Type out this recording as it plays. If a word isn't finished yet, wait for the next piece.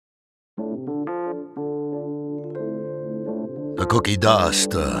The cookie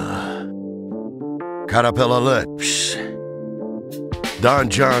duster, caterpillar lips, Don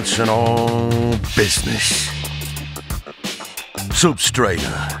Johnson on business, soup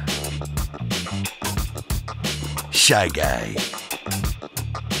strainer, shy guy,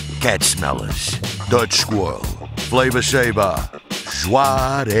 cat smellers, Dutch squirrel, flavor saver,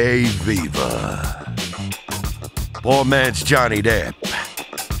 joie de vivre. Poor man's Johnny Depp.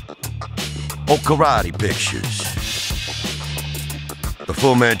 Old karate pictures. The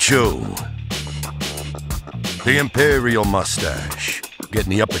Fu Manchu. The Imperial mustache.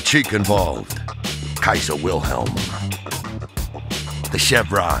 Getting the upper cheek involved. Kaiser Wilhelm. The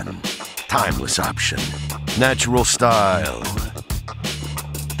chevron. Timeless option. Natural style.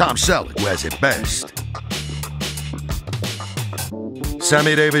 Tom Selleck wears it best.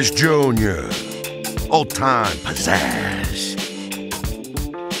 Sammy Davis Jr. Old-time pizzazz.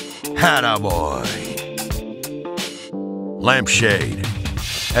 Attaboy. Lampshade.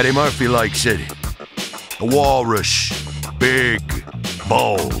 Eddie Murphy likes it. The walrus. Big,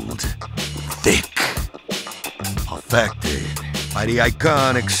 bold, thick. Perfected by the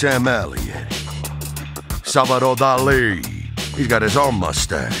iconic Sam Elliott. Salvador Dali. He's got his own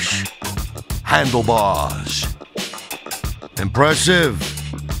mustache. Handlebars. Impressive.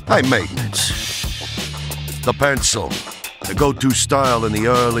 High maintenance. The pencil, the go-to style in the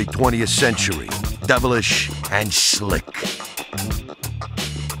early 20th century. Devilish and slick.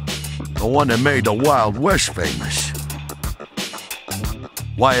 The one that made the Wild West famous.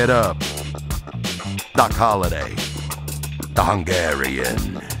 Wyatt Earp. Doc Holliday. The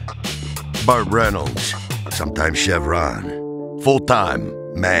Hungarian. Burt Reynolds, sometimes Chevron. Full-time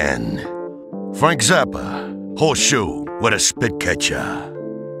man. Frank Zappa, horseshoe with a spit catcher.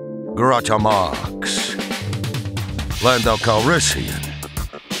 Groucho Marx. Lando Calrissian.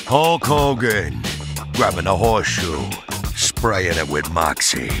 Hulk Hogan, grabbing a horseshoe, spraying it with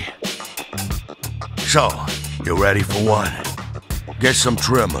Moxie. So, you ready for one? Get some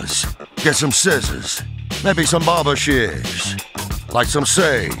trimmers, get some scissors, maybe some barber shears, light some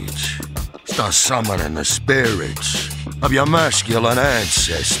sage. Start summoning the spirits of your masculine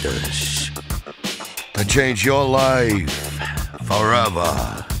ancestors to change your life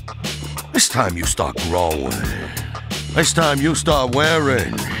forever. It's time you start growing. It's time you start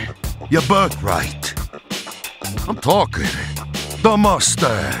wearing your birthright. I'm talking the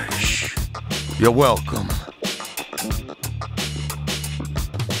mustache. You're welcome.